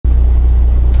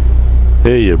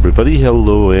Hey everybody,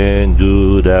 hello and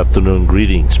good afternoon.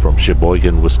 Greetings from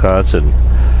Sheboygan, Wisconsin.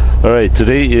 Alright,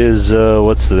 today is,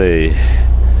 what's today?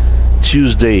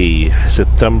 Tuesday,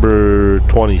 September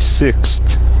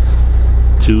 26th,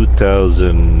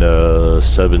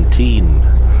 2017.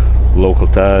 Local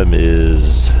time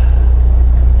is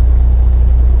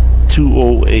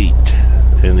 2:08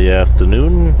 in the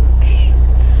afternoon.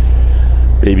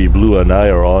 Babyblue and I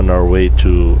are on our way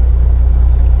to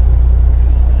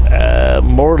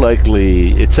more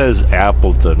likely, it says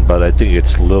Appleton, but I think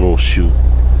it's Little Chute.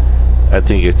 I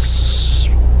think it's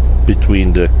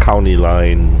between the county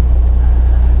line.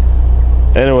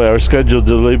 Anyway, our scheduled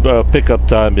pickup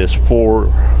time is 4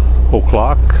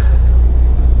 o'clock.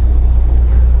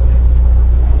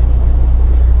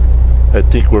 I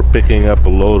think we're picking up a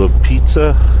load of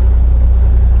pizza,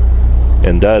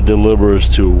 and that delivers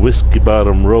to Whiskey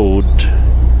Bottom Road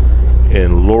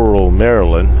in Laurel,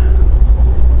 Maryland.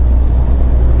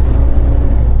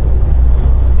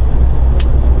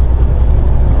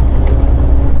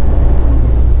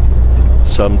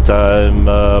 Sometime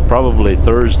probably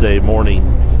Thursday morning.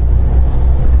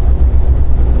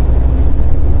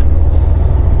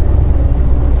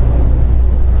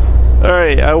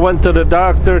 Alright, I went to the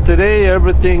doctor today.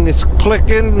 Everything is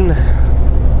clicking.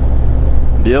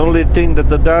 The only thing that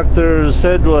the doctor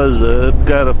said was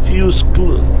got a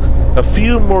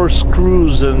few more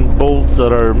screws and bolts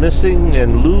that are missing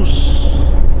and loose,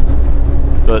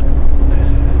 but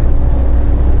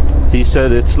he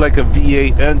said it's like a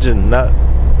V8 engine.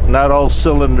 Not all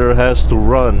cylinder has to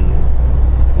run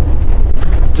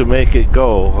to make it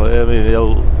go. I mean,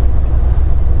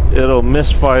 it'll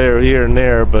misfire here and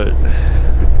there, but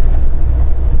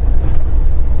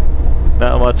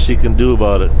not much he can do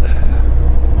about it.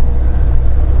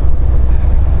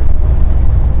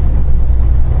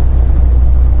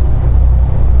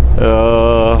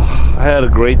 I had a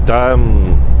great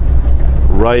time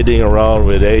riding around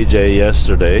with AJ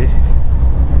yesterday.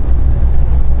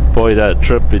 Boy, that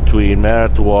trip between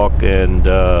Manitowoc and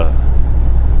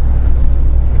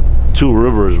Two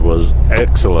Rivers was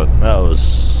excellent.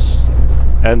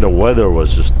 And the weather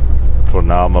was just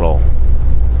phenomenal.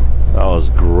 That was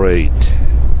great.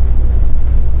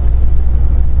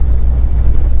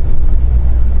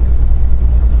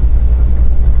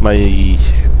 My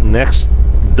next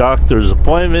doctor's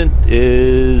appointment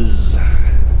is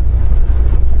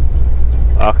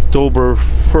October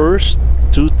 1st,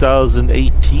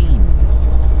 2018.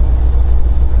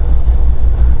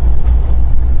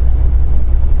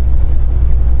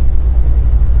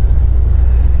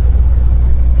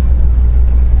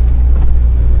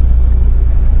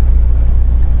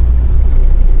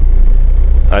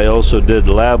 I also did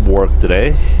lab work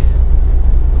today.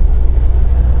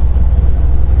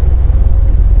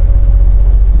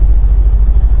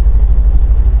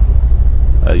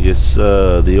 I guess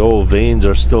the old veins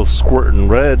are still squirting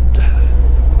red.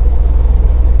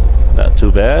 Not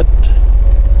too bad.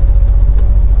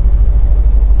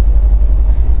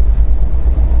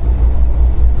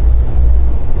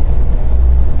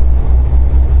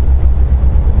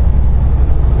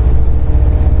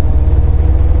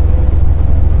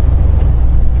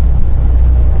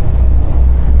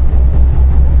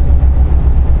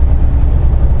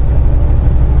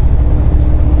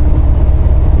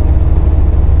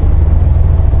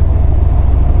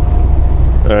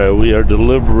 Alright, we are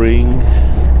delivering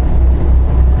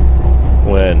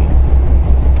when?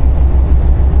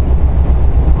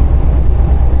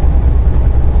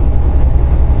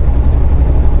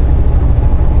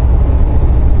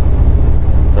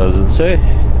 Doesn't say.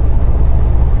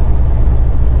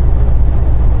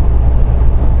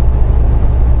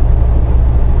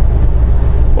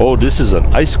 Oh, this is an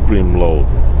ice cream load.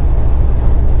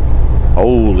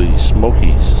 Holy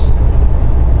smokies.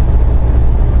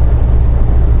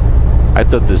 I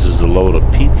thought this is a load of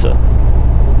pizza.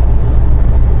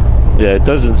 Yeah, it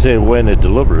doesn't say when it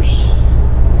delivers.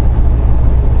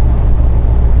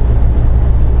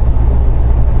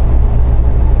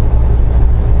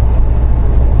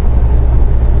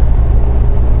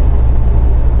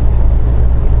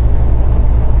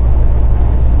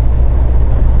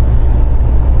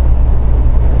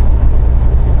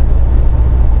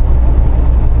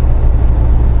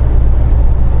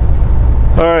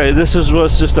 Alright, this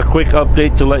was just a quick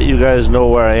update to let you guys know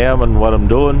where I am and what I'm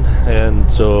doing, and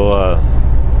so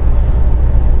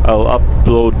I'll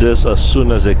upload this as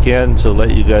soon as I can to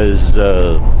let you guys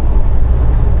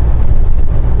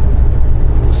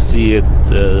see it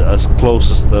as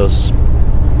closest as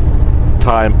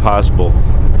time possible.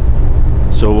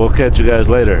 So we'll catch you guys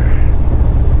later.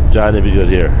 Johnny Be Good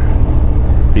here.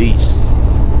 Peace.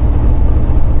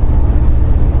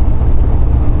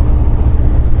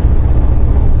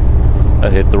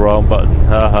 hit the wrong button.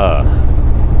 Haha.